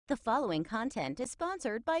The following content is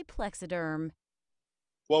sponsored by Plexaderm.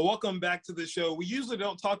 Well, welcome back to the show. We usually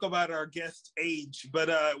don't talk about our guest's age, but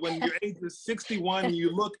when your age is 61 and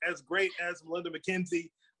you look as great as Melinda McKenzie,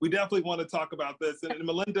 we definitely want to talk about this. And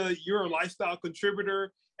Melinda, you're a lifestyle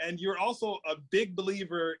contributor, and you're also a big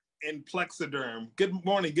believer in Plexaderm. Good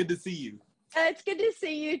morning. Good to see you. It's good to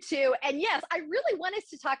see you too. And yes, I really want us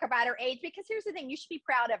to talk about our age because here's the thing, you should be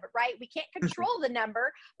proud of it, right? We can't control the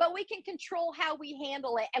number, but we can control how we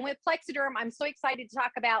handle it. And with Plexaderm, I'm so excited to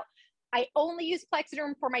talk about, I only use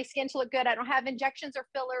Plexaderm for my skin to look good. I don't have injections or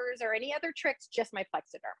fillers or any other tricks, just my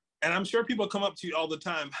Plexaderm. And I'm sure people come up to you all the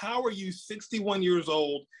time. How are you 61 years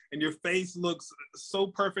old and your face looks so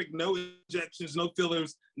perfect, no injections, no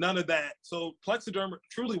fillers, none of that? So Plexaderm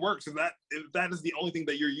truly works. If that is the only thing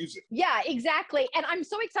that you're using. Yeah, exactly. And I'm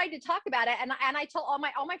so excited to talk about it. And I tell all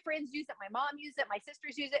my friends use it. My mom uses it. My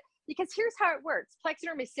sisters use it because here's how it works.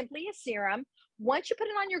 Plexaderm is simply a serum. Once you put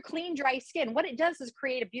it on your clean, dry skin, what it does is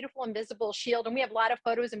create a beautiful invisible shield. And we have a lot of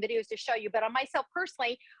photos and videos to show you. But on myself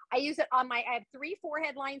personally, I use it on I have 3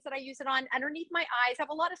 forehead lines that I use it on underneath my eyes. I have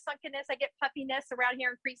a lot of sunkenness. I get puffiness around here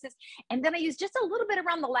and creases. And then I use just a little bit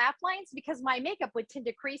around the laugh lines because my makeup would tend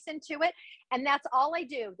to crease into it. And that's all I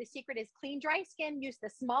do. The secret is clean, dry skin. Use the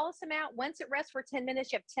smallest amount. Once it rests for 10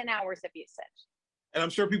 minutes, you have 10 hours of usage. And I'm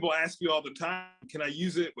sure people ask you all the time, can I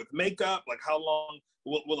use it with makeup? Like how long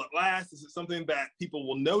will it last? Is it something that people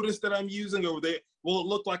will notice that I'm using, or will it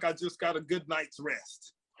look like I just got a good night's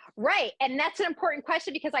rest? Right. And that's an important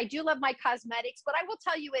question because I do love my cosmetics. What I will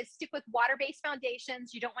tell you is stick with water-based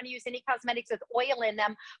foundations. You don't want to use any cosmetics with oil in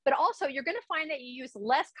them. But also you're going to find that you use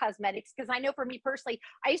less cosmetics because I know for me personally,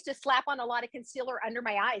 I used to slap on a lot of concealer under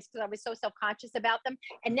my eyes because I was so self-conscious about them.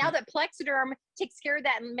 And now that Plexaderm takes care of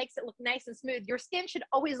that and makes it look nice and smooth, your skin should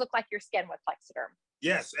always look like your skin with Plexaderm.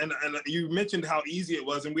 Yes, and you mentioned how easy it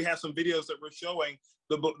was, and we have some videos that we're showing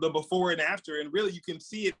the before and after, and really you can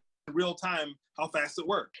see it in real time how fast it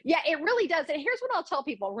works. Yeah, it really does. And here's what I'll tell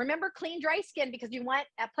people. Remember clean, dry skin because you want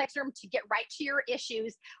a Plexaderm to get right to your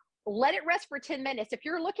issues. Let it rest for 10 minutes. If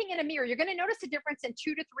you're looking in a mirror, you're going to notice a difference in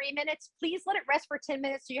 2 to 3 minutes. Please let it rest for 10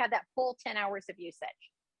 minutes so you have that full 10 hours of usage.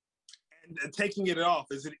 And taking it off,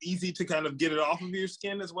 is it easy to kind of get it off of your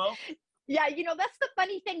skin as well? Yeah, you know, that's the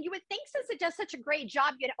funny thing. You would think since it does such a great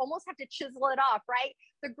job, you'd almost have to chisel it off, right?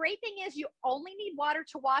 The great thing is you only need water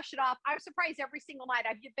to wash it off. I'm surprised every single night.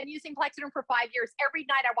 I've been using Plexaderm for 5 years. Every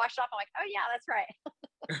night I wash it off. I'm like, oh yeah, that's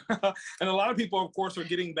right. And a lot of people, of course, are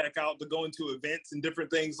getting back out to go into events and different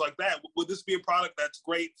things like that. Would this be a product that's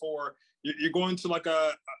great for, you're going to like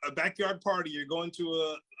a backyard party, you're going to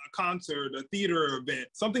a concert, a theater event,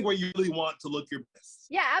 something where you really want to look your best?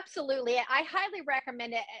 Yeah, absolutely. I highly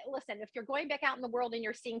recommend it. Listen, if you're going back out in the world and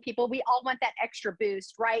you're seeing people, we all want that extra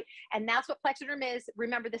boost, right? And that's what Plexaderm is.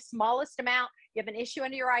 Remember the smallest amount. You have an issue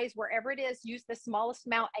under your eyes, wherever it is, use the smallest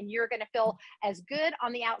amount and you're going to feel as good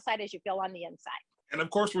on the outside as you feel on the inside. And of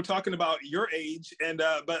course, we're talking about your age, and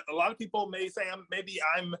but a lot of people may say,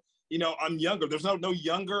 I'm younger. There's no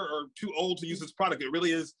younger or too old to use this product. It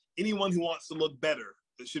really is anyone who wants to look better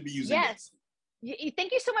that should be using yes. this.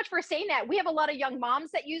 Thank you so much for saying that. We have a lot of young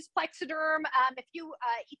moms that use Plexaderm. If you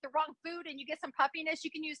eat the wrong food and you get some puffiness,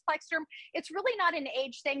 you can use Plexaderm. It's really not an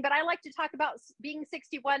age thing, but I like to talk about being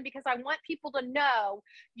 61 because I want people to know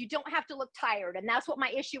you don't have to look tired. And that's what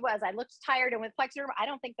my issue was. I looked tired, and with Plexaderm, I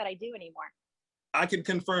don't think that I do anymore. I can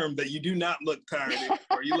confirm that you do not look tired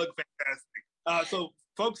anymore. You look fantastic. So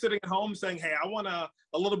folks sitting at home saying, hey, I want a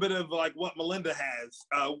little bit of like what Melinda has.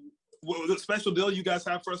 What special deal you guys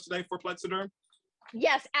have for us today for Plexaderm?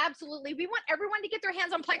 Yes, absolutely. We want everyone to get their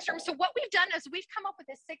hands on Plexaderm. So what we've done is we've come up with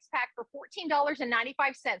a 6-pack for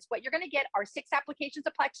 $14.95. What you're going to get are 6 applications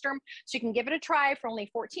of Plexaderm, so you can give it a try for only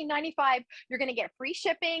 $14.95. You're going to get free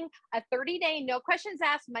shipping, a 30-day, no questions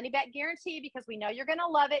asked, money-back guarantee because we know you're going to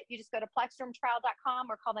love it. You just go to plexadermtrial.com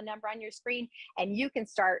or call the number on your screen, and you can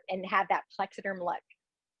start and have that Plexaderm look.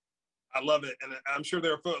 I love it. And I'm sure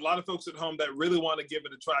there are a lot of folks at home that really want to give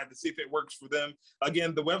it a try to see if it works for them.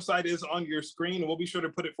 Again, the website is on your screen, and we'll be sure to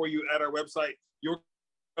put it for you at our website,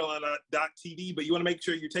 yourcarolina.tv. But you want to make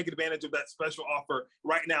sure you're taking advantage of that special offer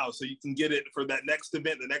right now so you can get it for that next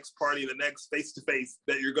event, the next party, the next face-to-face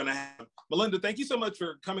that you're going to have. Melinda, thank you so much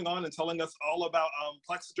for coming on and telling us all about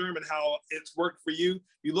Plexaderm and how it's worked for you.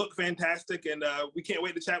 You look fantastic, and we can't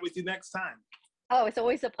wait to chat with you next time. Oh, it's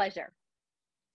always a pleasure.